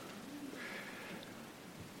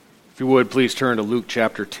you would, please turn to Luke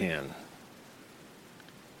chapter 10.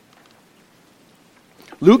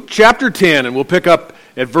 Luke chapter 10, and we'll pick up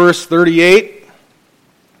at verse 38.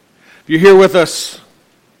 If you're here with us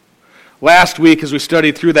last week as we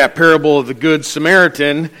studied through that parable of the Good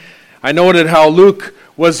Samaritan, I noted how Luke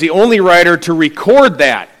was the only writer to record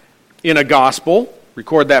that in a gospel,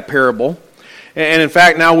 record that parable. And in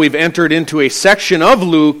fact, now we've entered into a section of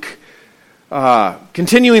Luke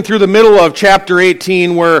continuing through the middle of chapter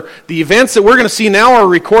 18, where the events that we're going to see now are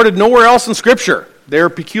recorded nowhere else in Scripture. They're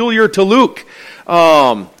peculiar to Luke.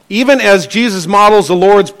 Even as Jesus models the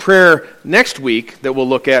Lord's Prayer next week, that we'll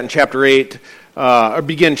look at in chapter 8, or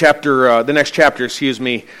begin the next chapter,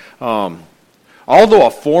 although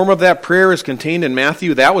a form of that prayer is contained in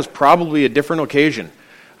Matthew, that was probably a different occasion.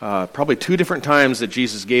 Probably two different times that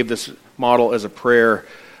Jesus gave this model as a prayer.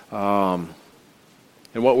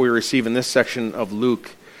 And what we receive in this section of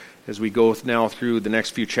Luke as we go now through the next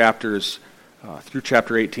few chapters, through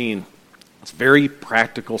chapter 18, it's very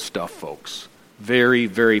practical stuff, folks. Very,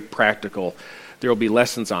 very practical. There will be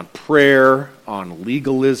lessons on prayer, on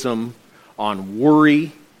legalism, on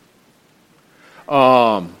worry.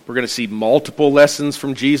 We're going to see multiple lessons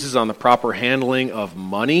from Jesus on the proper handling of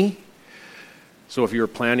money. So if you're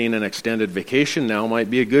planning an extended vacation, now might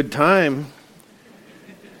be a good time.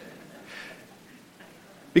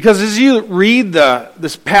 Because as you read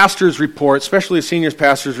this pastor's report, especially the seniors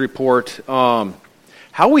pastor's report,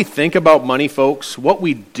 how we think about money, folks, what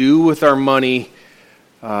we do with our money,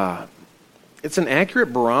 it's an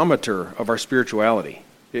accurate barometer of our spirituality.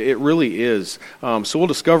 It really is. So we'll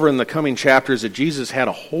discover in the coming chapters that Jesus had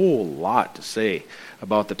a whole lot to say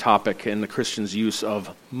about the topic and the Christian's use of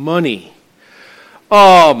money.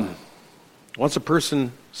 Once a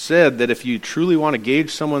person said that if you truly want to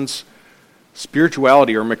gauge someone's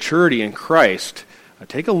spirituality or maturity in Christ,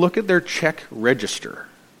 take a look at their check register.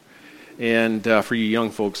 And for you young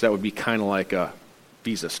folks, that would be kind of like a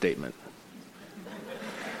visa statement.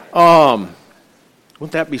 Wouldn't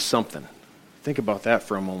that be something? Think about that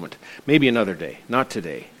for a moment. Maybe another day, not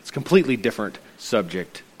today. It's a completely different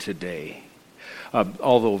subject today.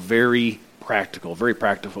 Although very practical, very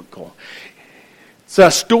practical. It's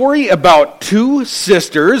a story about two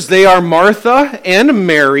sisters. They are Martha and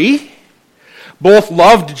Mary. Both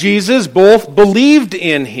loved Jesus, both believed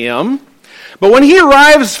in him. But when he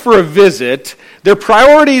arrives for a visit, their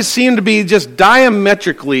priorities seem to be just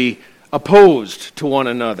diametrically opposed to one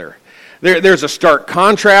another. There's a stark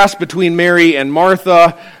contrast between Mary and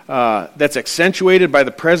Martha that's accentuated by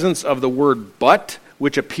the presence of the word but,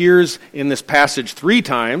 which appears in this passage 3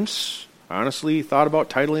 times. I honestly thought about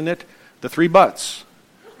titling it The Three Buts,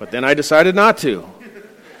 but then I decided not to.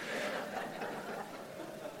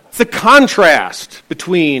 It's the contrast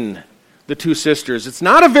between the two sisters. It's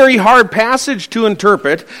not a very hard passage to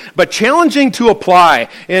interpret, but challenging to apply.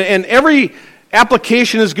 And every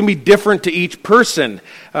application is going to be different to each person.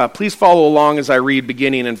 Please follow along as I read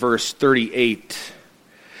beginning in verse 38.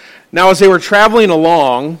 Now as they were traveling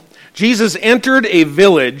along, Jesus entered a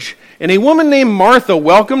village, and a woman named Martha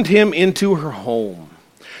welcomed him into her home.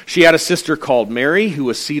 She had a sister called Mary, who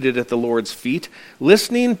was seated at the Lord's feet,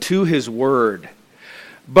 listening to his word.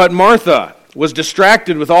 But Martha was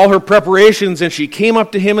distracted with all her preparations, and she came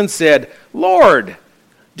up to him and said, "Lord,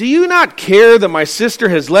 do you not care that my sister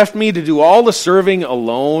has left me to do all the serving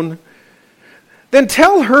alone? Then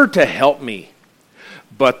tell her to help me."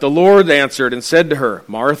 But the Lord answered and said to her,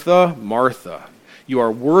 "Martha, Martha, you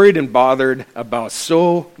are worried and bothered about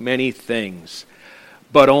so many things,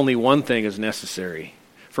 but only one thing is necessary.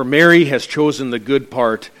 For Mary has chosen the good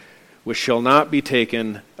part, which shall not be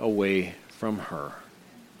taken away from her."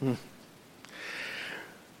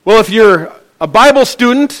 Well, if you're a Bible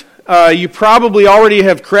student, you probably already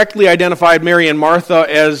have correctly identified Mary and Martha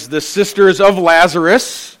as the sisters of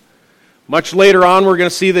Lazarus. Much later on, we're going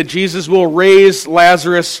to see that Jesus will raise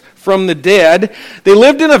Lazarus from the dead. They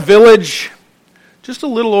lived in a village just a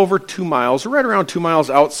little over 2 miles, or right around 2 miles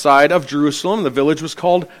outside of Jerusalem. The village was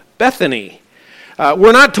called Bethany.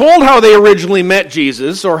 We're not told how they originally met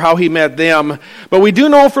Jesus or how he met them, but we do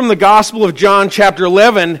know from the Gospel of John chapter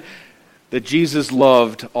 11 that Jesus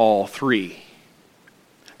loved all three.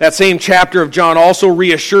 That same chapter of John also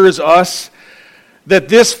reassures us that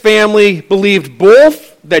this family believed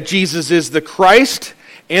both that Jesus is the Christ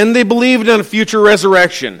and they believed in a future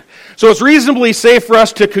resurrection. So it's reasonably safe for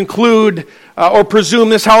us to conclude or presume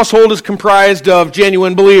this household is comprised of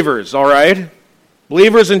genuine believers, all right?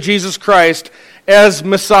 Believers in Jesus Christ as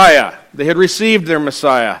Messiah. They had received their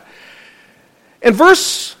Messiah. In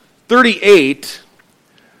verse 38,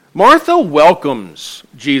 Martha welcomes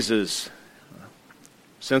Jesus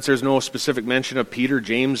Since there's no specific mention of Peter,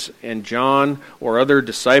 James, and John or other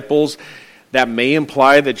disciples, that may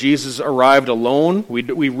imply that Jesus arrived alone.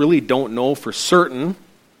 We really don't know for certain.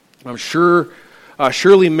 I'm sure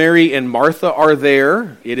surely Mary and Martha are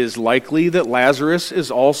there. It is likely that Lazarus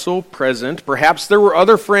is also present. Perhaps there were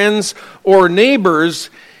other friends or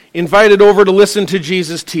neighbors invited over to listen to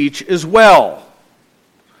Jesus teach as well.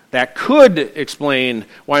 That could explain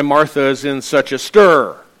why Martha is in such a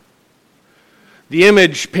stir. The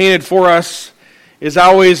image painted for us is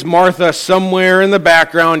always Martha somewhere in the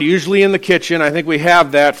background, usually in the kitchen. I think we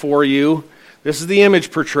have that for you. This is the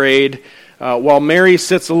image portrayed. While Mary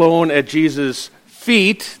sits alone at Jesus'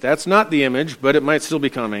 feet. That's not the image, but it might still be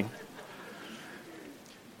coming.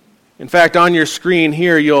 In fact, on your screen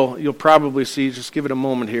here, you'll probably see, just give it a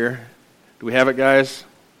moment here. Do we have it, guys?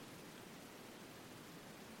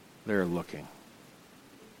 They're looking.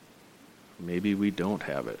 Maybe we don't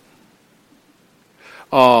have it.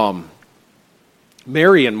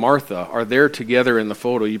 Mary and Martha are there together in the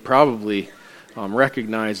photo. You probably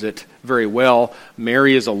recognize it very well.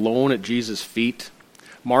 Mary is alone at Jesus' feet.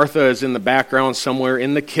 Martha is in the background somewhere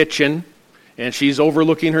in the kitchen, and she's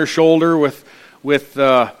overlooking her shoulder with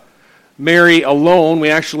Mary alone. We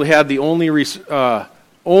actually had the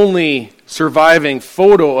only surviving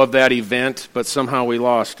photo of that event, but somehow we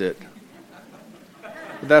lost it.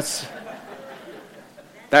 That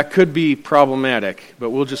could be problematic,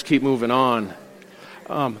 but we'll just keep moving on.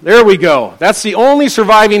 There we go. That's the only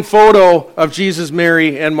surviving photo of Jesus,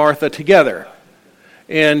 Mary, and Martha together.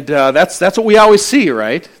 And that's what we always see,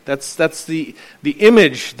 right? That's the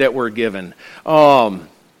image that we're given. But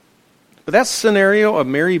that scenario of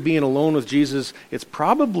Mary being alone with Jesus, it's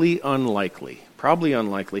probably unlikely.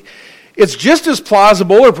 It's just as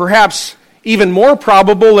plausible, or perhaps even more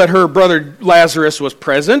probable, that her brother Lazarus was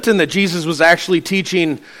present and that Jesus was actually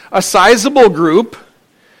teaching a sizable group.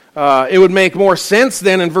 It would make more sense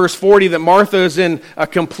then in verse 40 that Martha is in a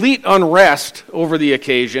complete unrest over the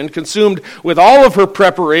occasion, consumed with all of her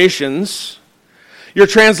preparations. Your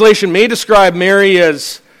translation may describe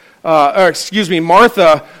Martha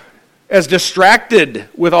as distracted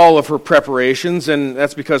with all of her preparations, and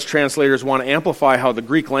that's because translators want to amplify how the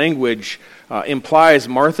Greek language implies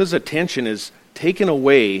Martha's attention is taken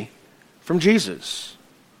away from Jesus.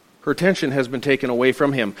 Her attention has been taken away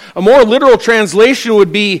from him. A more literal translation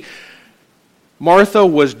would be, Martha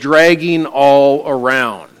was dragging all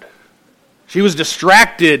around. She was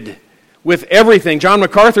distracted with everything. John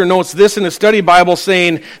MacArthur notes this in his study Bible,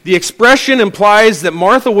 saying, the expression implies that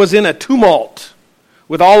Martha was in a tumult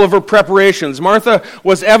with all of her preparations. Martha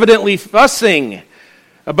was evidently fussing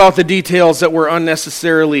about the details that were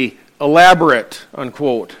unnecessarily elaborate,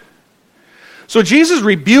 unquote. So Jesus'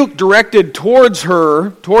 rebuke directed towards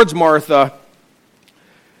Martha,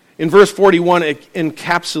 in verse 41, it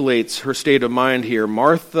encapsulates her state of mind here.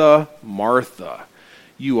 Martha, Martha,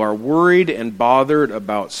 you are worried and bothered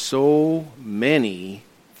about so many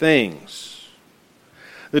things.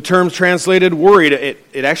 The term translated worried,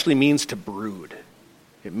 it actually means to brood.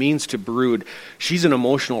 It means to brood. She's an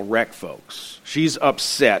emotional wreck, folks. She's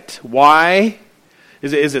upset. Why?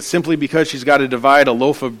 Is it simply because she's got to divide a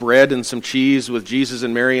loaf of bread and some cheese with Jesus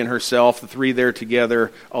and Mary and herself, the three there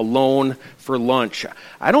together, alone for lunch?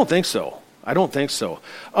 I don't think so.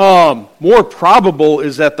 More probable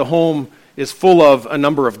is that the home is full of a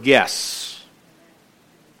number of guests,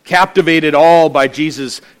 captivated all by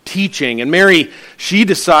Jesus' teaching. And Mary, she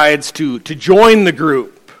decides to join the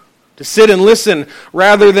group, to sit and listen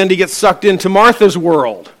rather than to get sucked into Martha's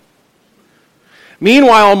world.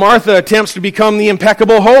 Meanwhile, Martha attempts to become the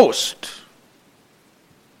impeccable host.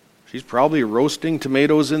 She's probably roasting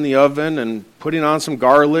tomatoes in the oven and putting on some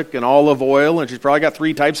garlic and olive oil, and she's probably got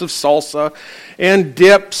 3 types of salsa and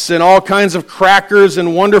dips and all kinds of crackers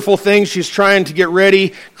and wonderful things she's trying to get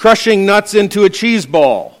ready, crushing nuts into a cheese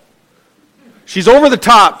ball. She's over the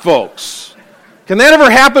top, folks. Can that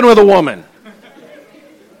ever happen with a woman?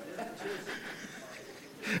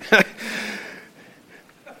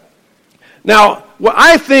 Now,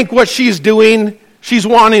 I think what she's doing, she's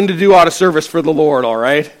wanting to do out of service for the Lord, all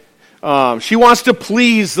right? She wants to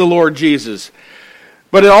please the Lord Jesus.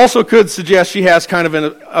 But it also could suggest she has kind of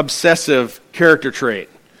an obsessive character trait,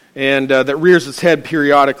 and that rears its head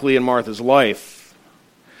periodically in Martha's life.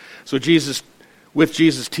 So with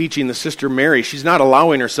Jesus teaching the sister Mary, she's not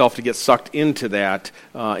allowing herself to get sucked into that,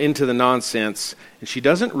 into the nonsense, and she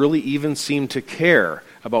doesn't really even seem to care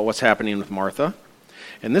about what's happening with Martha.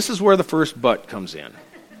 And this is where the first but comes in.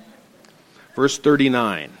 Verse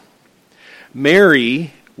 39.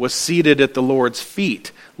 Mary was seated at the Lord's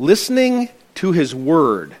feet, listening to his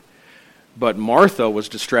word. but Martha was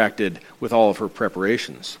distracted with all of her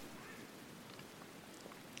preparations.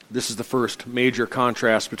 This is the first major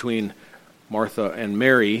contrast between Martha and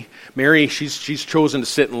Mary. Mary, she's chosen to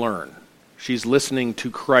sit and learn. She's listening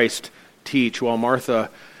to Christ teach, while Martha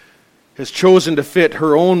has chosen to fit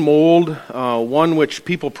her own mold, one which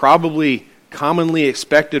people probably commonly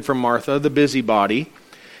expected from Martha, the busybody.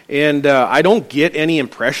 And I don't get any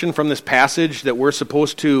impression from this passage that we're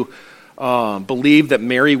supposed to believe that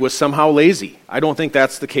Mary was somehow lazy. I don't think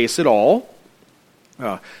that's the case at all.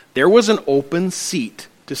 There was an open seat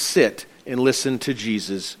to sit and listen to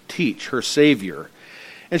Jesus teach, her Savior.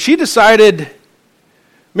 And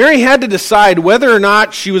Mary had to decide whether or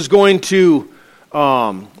not she was going to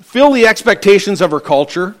fill the expectations of her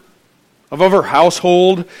culture, of her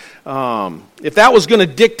household, if that was going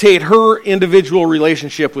to dictate her individual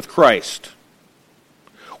relationship with Christ.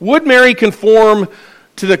 Would Mary conform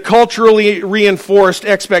to the culturally reinforced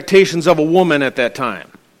expectations of a woman at that time?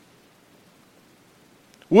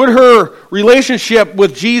 Would her relationship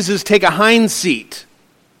with Jesus take a hind seat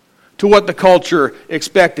to what the culture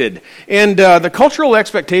expected? And the cultural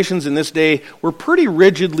expectations in this day were pretty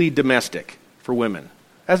rigidly domestic for women.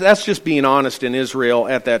 That's just being honest in Israel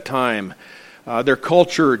at that time. Their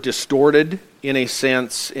culture distorted, in a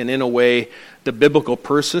sense and in a way, the biblical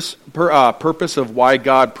purpose of why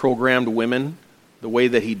God programmed women the way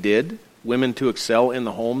that He did, women to excel in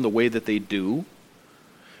the home the way that they do.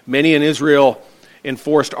 Many in Israel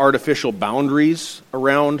enforced artificial boundaries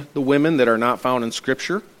around the women that are not found in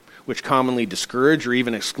Scripture, which commonly discourage or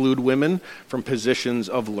even exclude women from positions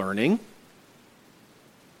of learning.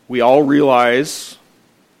 I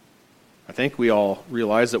think we all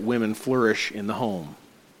realize that women flourish in the home.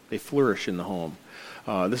 They flourish in the home.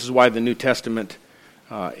 This is why the New Testament,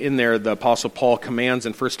 in there, the Apostle Paul commands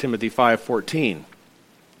in 1 Timothy 5:14,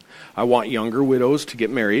 I want younger widows to get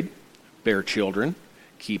married, bear children,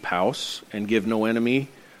 keep house, and give the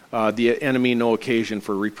enemy no occasion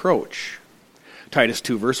for reproach. Titus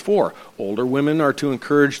 2 verse 4, older women are to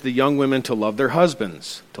encourage the young women to love their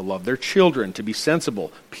husbands, to love their children, to be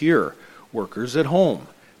sensible, pure, workers at home,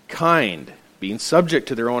 kind, being subject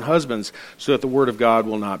to their own husbands, so that the word of God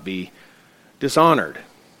will not be dishonored.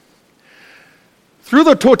 Through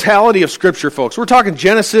the totality of Scripture, folks, we're talking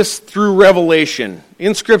Genesis through Revelation.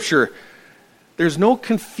 In Scripture, there's no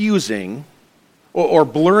confusing or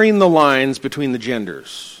blurring the lines between the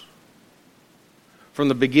genders. From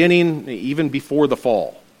the beginning, even before the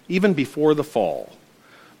fall, the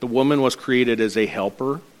woman was created as a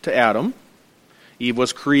helper to Adam. Eve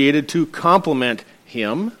was created to complement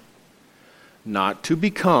him, not to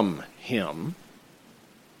become him.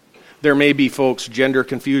 There may be, folks, gender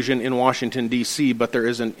confusion in Washington, D.C., but there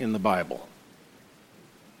isn't in the Bible.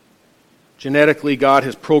 Genetically, God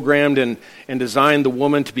has programmed and designed the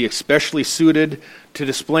woman to be especially suited to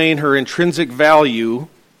displaying her intrinsic value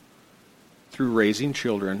through raising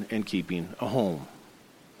children and keeping a home.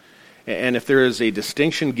 And if there is a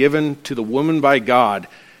distinction given to the woman by God,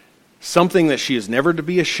 something that she is never to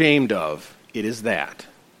be ashamed of, it is that.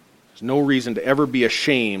 There's no reason to ever be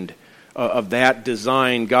ashamed of that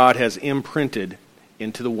design God has imprinted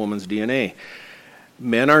into the woman's DNA.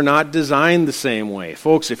 Men are not designed the same way.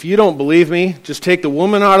 Folks, if you don't believe me, just take the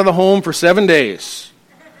woman out of the home for 7 days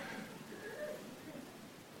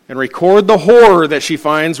and record the horror that she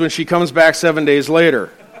finds when she comes back 7 days later.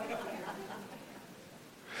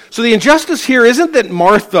 So the injustice here isn't that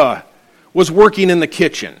Martha was working in the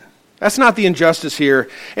kitchen. That's not the injustice here.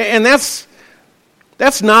 And that's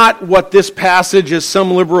not what this passage, as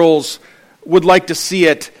some liberals would like to see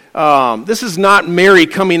it. This is not Mary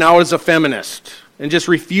coming out as a feminist and just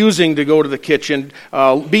refusing to go to the kitchen,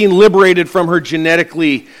 being liberated from her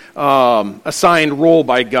genetically assigned role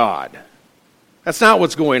by God. That's not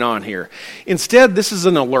what's going on here. Instead, this is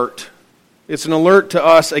an alert. It's an alert to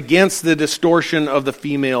us against the distortion of the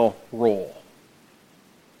female role.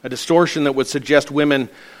 A distortion that would suggest women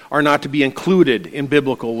are not to be included in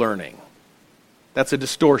biblical learning. That's a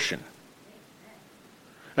distortion.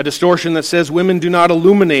 A distortion that says women do not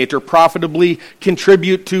illuminate or profitably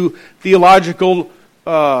contribute to theological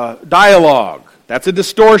dialogue. That's a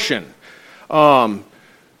distortion.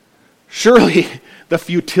 Surely the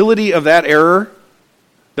futility of that error,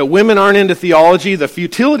 that women aren't into theology, the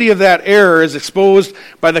futility of that error is exposed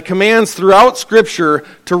by the commands throughout Scripture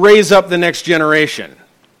to raise up the next generation.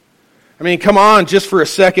 I mean, come on, just for a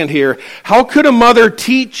second here. How could a mother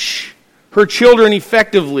teach her children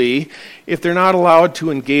effectively if they're not allowed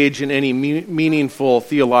to engage in any meaningful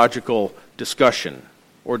theological discussion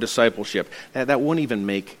or discipleship? That wouldn't even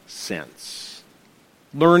make sense.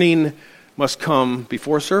 Learning must come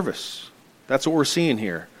before service. That's what we're seeing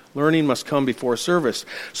here. Learning must come before service.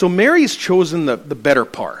 So Mary's chosen the better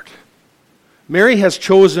part. Mary has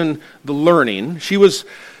chosen the learning. She was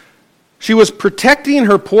protecting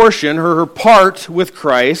her portion, her part with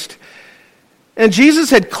Christ. And Jesus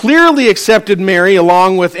had clearly accepted Mary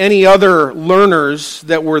along with any other learners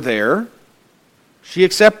that were there. She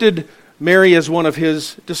accepted Mary as one of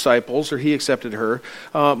his disciples, or he accepted her.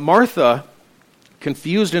 Martha,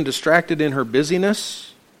 confused and distracted in her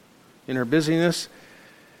busyness,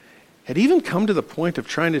 had even come to the point of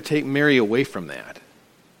trying to take Mary away from that.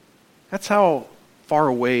 That's how far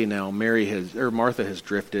away now Martha has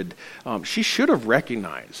drifted. She should have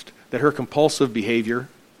recognized that her compulsive behavior,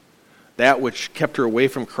 that which kept her away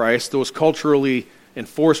from Christ, those culturally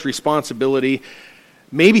enforced responsibility,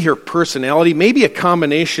 maybe her personality, maybe a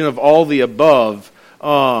combination of all the above,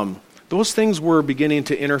 those things were beginning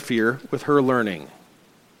to interfere with her learning.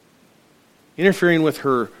 Interfering with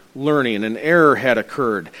her learning, an error had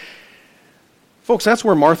occurred. Folks, that's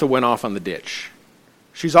where Martha went off on the ditch.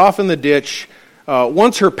 She's off in the ditch.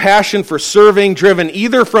 Once her passion for serving, driven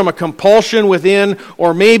either from a compulsion within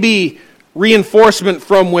or maybe reinforcement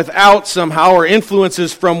from without somehow, or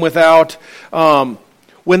influences from without,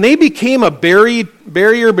 when they became a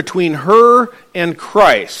barrier between her and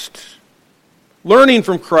Christ, learning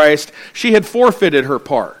from Christ, she had forfeited her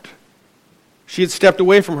part. She had stepped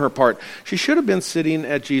away from her part. She should have been sitting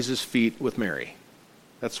at Jesus' feet with Mary.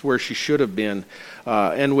 That's where she should have been,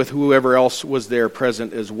 and with whoever else was there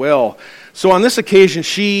present as well. So on this occasion,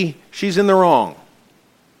 she's in the wrong.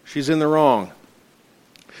 She's in the wrong.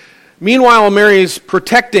 Meanwhile, Mary's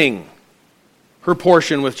protecting her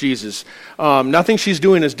portion with Jesus. Nothing she's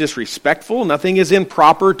doing is disrespectful. Nothing is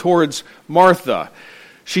improper towards Martha.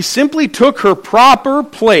 She simply took her proper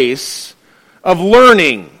place of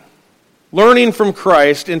learning from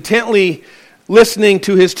Christ, intently listening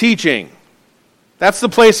to his teaching. That's the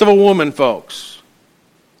place of a woman, folks.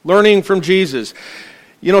 Learning from Jesus.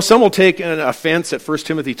 You know, some will take an offense at 1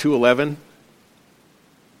 Timothy 2:11,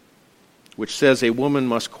 which says a woman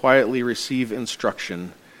must quietly receive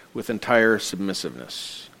instruction with entire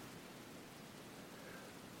submissiveness.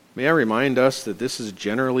 May I remind us that this is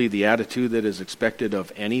generally the attitude that is expected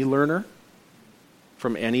of any learner,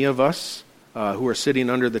 from any of us who are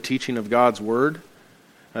sitting under the teaching of God's Word.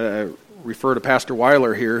 Refer to Pastor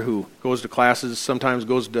Weiler here, who goes to classes, sometimes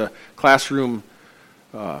goes to classroom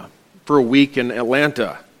for a week in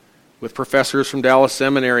Atlanta with professors from Dallas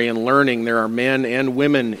Seminary and learning. There are men and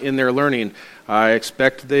women in there learning. I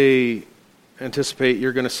expect they anticipate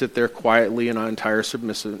you're going to sit there quietly in entire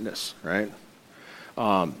submissiveness, right?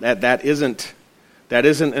 That isn't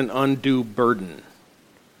an undue burden.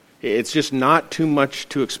 It's just not too much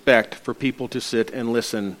to expect for people to sit and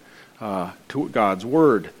listen to God's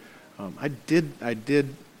Word. I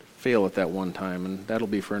did fail at that one time, and that'll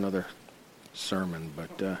be for another sermon.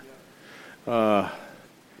 But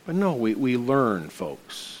no, we learn,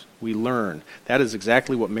 folks. We learn. That is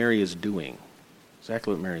exactly what Mary is doing.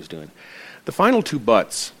 Exactly what Mary's doing. The final two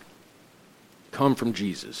buts come from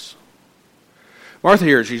Jesus. Martha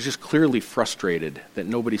here, she's just clearly frustrated that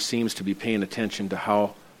nobody seems to be paying attention to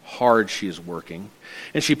how hard she is working.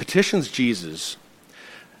 And she petitions Jesus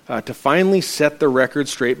to finally set the record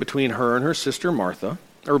straight between her and her sister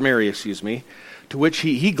Mary, to which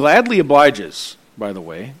he gladly obliges, by the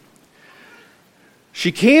way.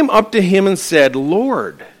 She came up to him and said,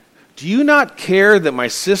 "Lord, do you not care that my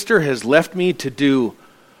sister has left me to do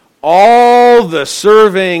all the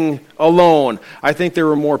serving alone?" I think there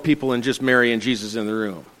were more people than just Mary and Jesus in the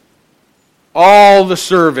room. All the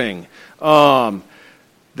serving.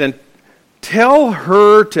 Then tell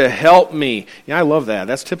her to help me. Yeah, I love that.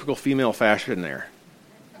 That's typical female fashion there.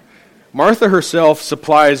 Martha herself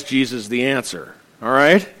supplies Jesus the answer, all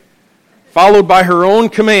right? Followed by her own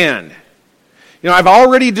command. You know, I've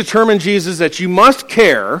already determined, Jesus, that you must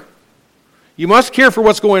care. You must care for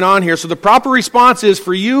what's going on here. So the proper response is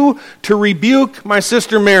for you to rebuke my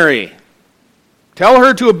sister Mary. Tell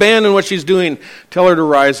her to abandon what she's doing. Tell her to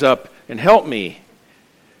rise up and help me.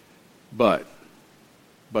 But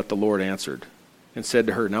the Lord answered and said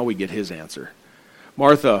to her, now we get his answer.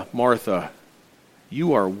 Martha, Martha,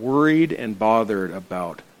 you are worried and bothered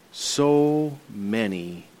about so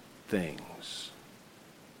many things.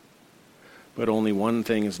 But only one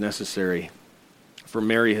thing is necessary, for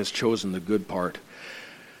Mary has chosen the good part.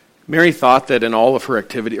 Mary thought that in all of her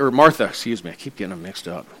activity, or Martha, excuse me, I keep getting them mixed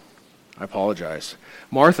up. I apologize.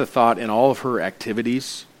 Martha thought in all of her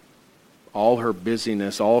activities, all her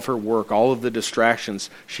busyness, all of her work, all of the distractions,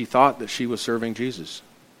 she thought that she was serving Jesus.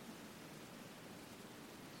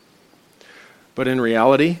 But in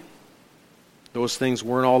reality, those things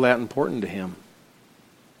weren't all that important to him.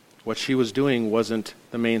 What she was doing wasn't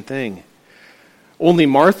the main thing. Only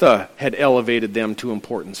Martha had elevated them to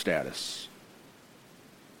important status.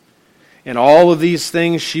 And all of these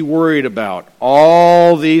things she worried about,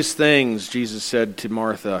 all these things, Jesus said to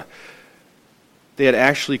Martha, they had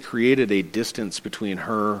actually created a distance between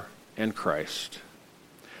her and Christ.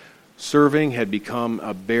 Serving had become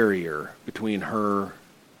a barrier between her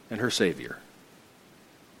and her Savior.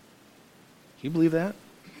 Can you believe that?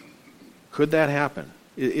 Could that happen?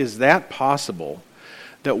 Is that possible,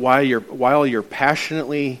 that while you're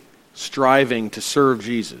passionately striving to serve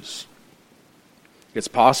Jesus, it's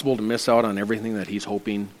possible to miss out on everything that He's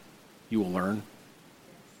hoping you will learn?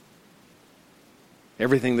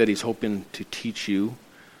 Everything that He's hoping to teach you.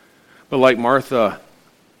 But like Martha,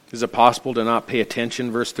 is it possible to not pay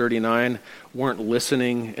attention, verse 39, weren't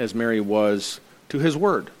listening as Mary was to His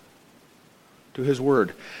word? To His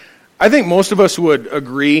word. I think most of us would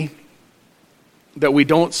agree that we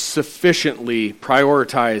don't sufficiently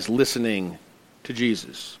prioritize listening to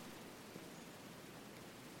Jesus.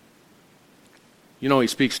 You know He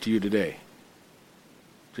speaks to you today,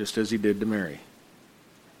 just as He did to Mary.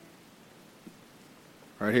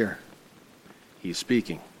 Right here. He's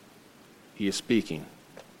speaking. He is speaking.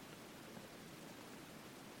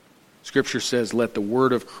 Scripture says, let the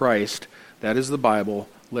word of Christ, that is the Bible,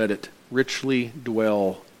 let it richly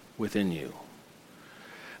dwell within you.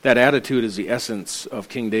 That attitude is the essence of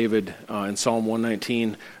King David in Psalm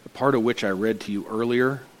 119, a part of which I read to you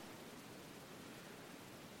earlier.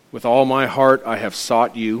 With all my heart I have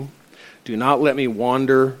sought you. Do not let me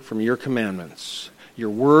wander from your commandments. Your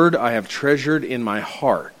word I have treasured in my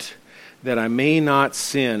heart, that I may not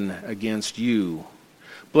sin against you.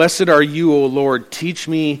 Blessed are you, O Lord. Teach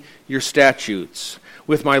me your statutes.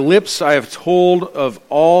 With my lips I have told of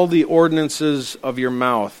all the ordinances of your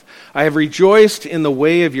mouth. I have rejoiced in the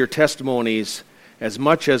way of your testimonies as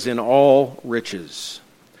much as in all riches.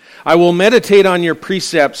 I will meditate on your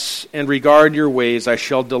precepts and regard your ways. I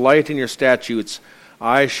shall delight in your statutes.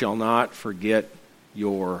 I shall not forget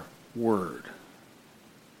your word.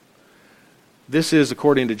 This is,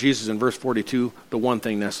 according to Jesus in verse 42, the one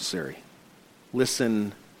thing necessary.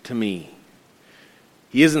 Listen to me.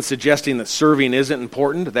 He isn't suggesting that serving isn't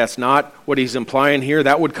important. That's not what he's implying here.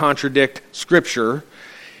 That would contradict Scripture.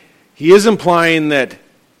 He is implying that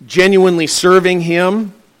genuinely serving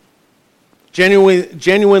Him,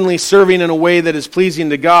 genuinely serving in a way that is pleasing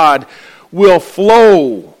to God, will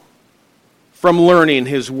flow from learning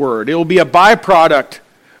His Word. It will be a byproduct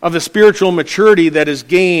of the spiritual maturity that is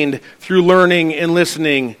gained through learning and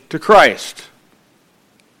listening to Christ.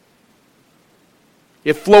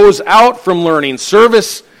 It flows out from learning.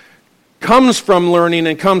 Service comes from learning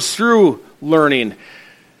and comes through learning.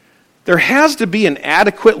 There has to be an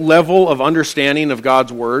adequate level of understanding of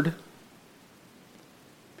God's Word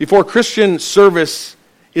before Christian service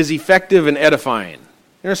is effective and edifying.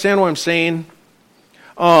 You understand what I'm saying?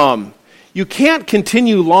 You can't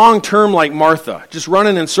continue long-term like Martha, just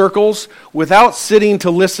running in circles without sitting to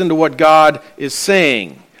listen to what God is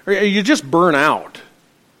saying. Or you just burn out.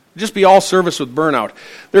 Just be all service with burnout.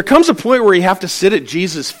 There comes a point where you have to sit at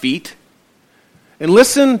Jesus' feet and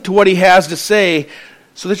listen to what He has to say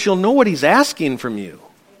so that you'll know what He's asking from you.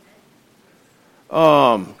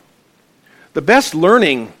 The best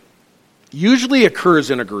learning usually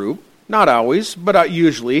occurs in a group. Not always, but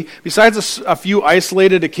usually. Besides a few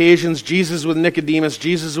isolated occasions, Jesus with Nicodemus,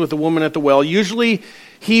 Jesus with the woman at the well, usually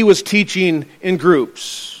He was teaching in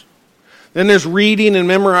groups. Then there's reading and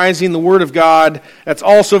memorizing the Word of God. That's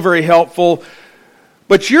also very helpful.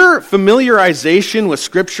 But your familiarization with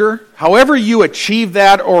Scripture, however you achieve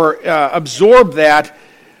that or absorb that,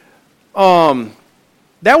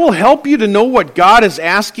 that will help you to know what God is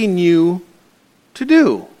asking you to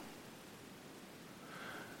do.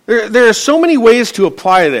 There are so many ways to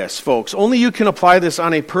apply this, folks. Only you can apply this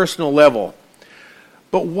on a personal level.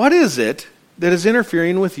 But what is it that is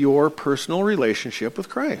interfering with your personal relationship with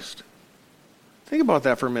Christ? Think about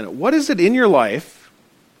that for a minute. What is it in your life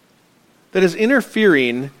that is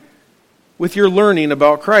interfering with your learning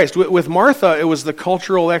about Christ? With Martha, it was the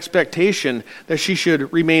cultural expectation that she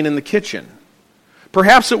should remain in the kitchen.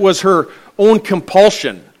 Perhaps it was her own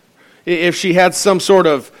compulsion. If she had some sort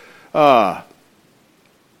of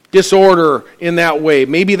disorder in that way,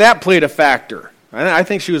 maybe that played a factor. I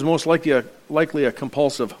think she was most likely a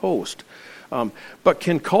compulsive host. But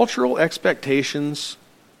can cultural expectations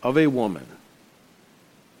of a woman,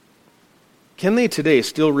 can they today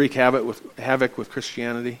still wreak havoc with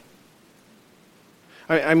Christianity?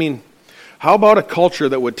 I mean, how about a culture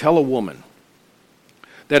that would tell a woman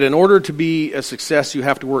that in order to be a success, you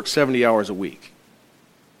have to work 70 hours a week?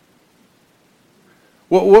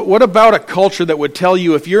 What about a culture that would tell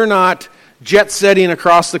you if you're not jet-setting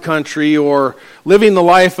across the country or living the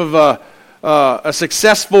life of a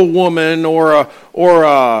successful woman or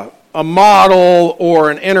a model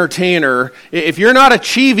or an entertainer, if you're not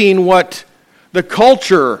achieving what the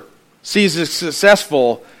culture sees as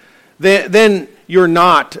successful, then you're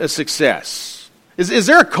not a success. Is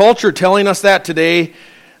there a culture telling us that today?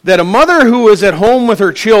 That a mother who is at home with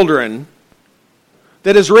her children,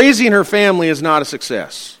 that is raising her family, is not a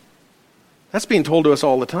success? That's being told to us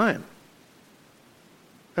all the time.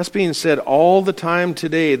 That's being said all the time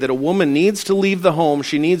today, that a woman needs to leave the home,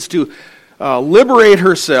 she needs to liberate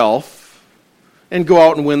herself and go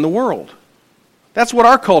out and win the world. That's what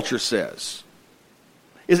our culture says.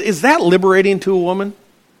 Is that liberating to a woman?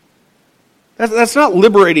 That's not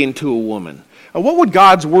liberating to a woman. What would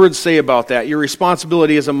God's word say about that, your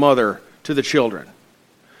responsibility as a mother to the children?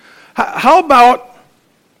 How about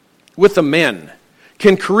with the men?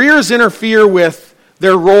 Can careers interfere with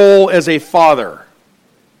their role as a father,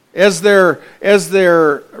 as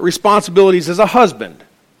their responsibilities as a husband?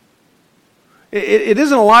 It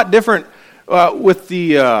isn't a lot different with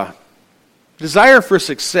the desire for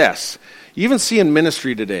success. You even see in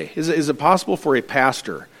ministry today, is it possible for a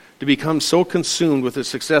pastor to become so consumed with the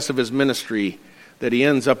success of his ministry that he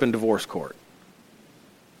ends up in divorce court?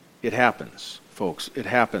 It happens, folks. It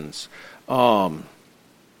happens.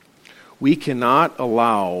 We cannot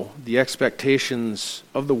allow the expectations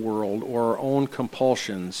of the world or our own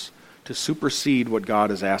compulsions to supersede what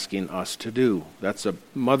God is asking us to do. That's a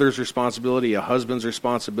mother's responsibility, a husband's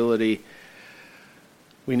responsibility.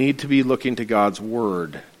 We need to be looking to God's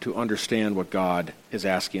word to understand what God is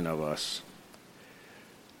asking of us.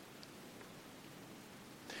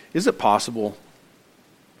 Is it possible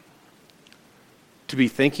to be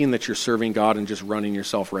thinking that you're serving God and just running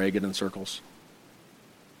yourself ragged in circles,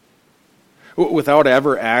 without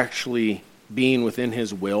ever actually being within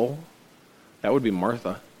His will? That would be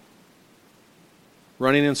Martha.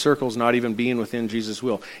 Running in circles, not even being within Jesus'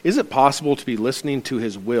 will. Is it possible to be listening to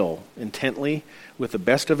His will intently, with the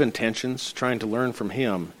best of intentions, trying to learn from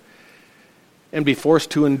Him, and be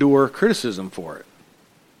forced to endure criticism for it?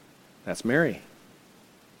 That's Mary.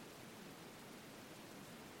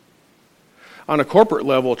 On a corporate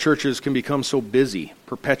level, churches can become so busy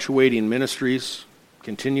perpetuating ministries,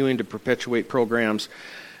 continuing to perpetuate programs,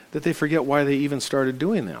 that they forget why they even started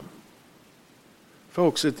doing them.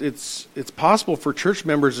 Folks, it's possible for church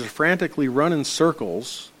members to frantically run in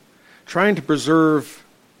circles trying to preserve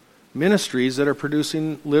ministries that are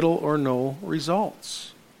producing little or no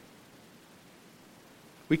results.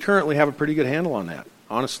 We currently have a pretty good handle on that,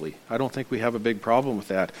 honestly. I don't think we have a big problem with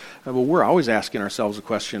that. But we're always asking ourselves a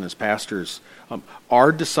question as pastors.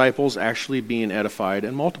 Are disciples actually being edified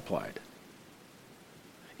and multiplied?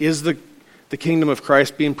 Is the kingdom of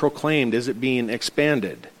Christ being proclaimed? Is it being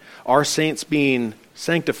expanded? Are saints being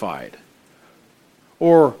sanctified?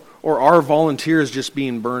 Or are volunteers just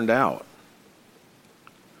being burned out?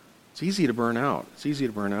 It's easy to burn out. It's easy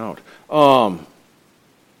to burn out.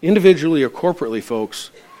 Individually or corporately, folks,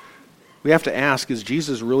 we have to ask, is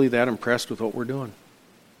Jesus really that impressed with what we're doing?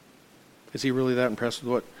 Is He really that impressed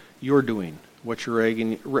with what you're doing, what you're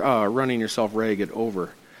running yourself ragged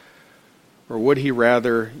over? Or would He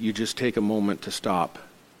rather you just take a moment to stop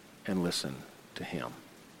and listen to Him?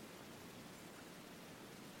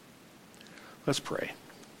 Let's pray.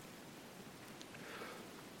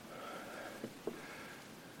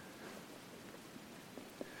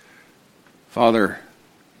 Father,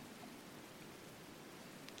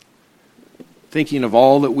 thinking of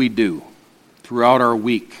all that we do throughout our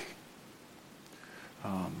week,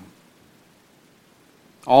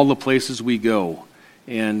 all the places we go,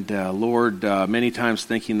 and Lord, many times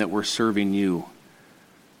thinking that we're serving You.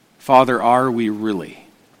 Father, are we really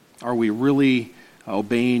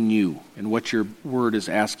obeying You and what Your word is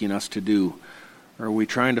asking us to do? Or are we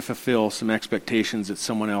trying to fulfill some expectations that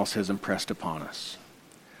someone else has impressed upon us?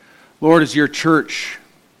 Lord, as Your church,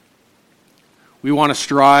 we want to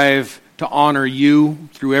strive to honor You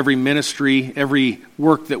through every ministry, every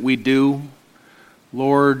work that we do.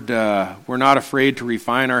 Lord, we're not afraid to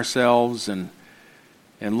refine ourselves and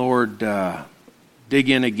Lord, dig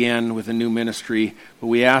in again with a new ministry, but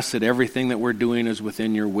we ask that everything that we're doing is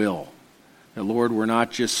within Your will. That, Lord, we're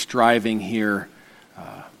not just striving here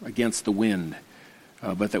against the wind,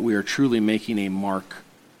 but that we are truly making a mark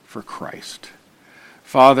for Christ.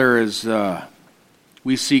 Father, as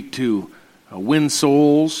we seek to win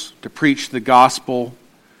souls, to preach the gospel,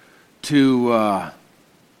 to,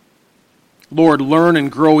 Lord, learn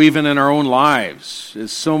and grow even in our own lives,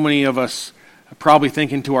 as so many of us are probably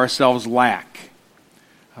thinking to ourselves, lack.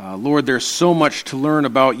 Lord, there's so much to learn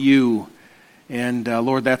about you, and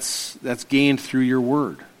Lord, that's gained through your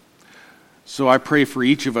word. So I pray for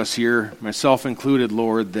each of us here, myself included,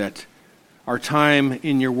 Lord, that our time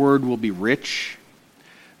in your word will be rich,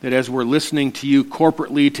 that as we're listening to you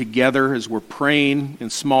corporately together, as we're praying in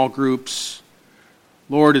small groups,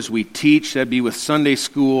 Lord, as we teach, that'd be with Sunday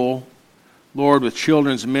school, Lord, with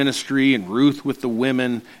children's ministry and Ruth with the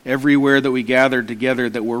women, everywhere that we gather together,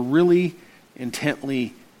 that we're really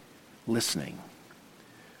intently listening.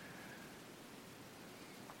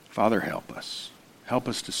 Father, help us. Help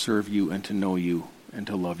us to serve you and to know you and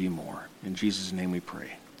to love you more. In Jesus' name we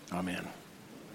pray. Amen.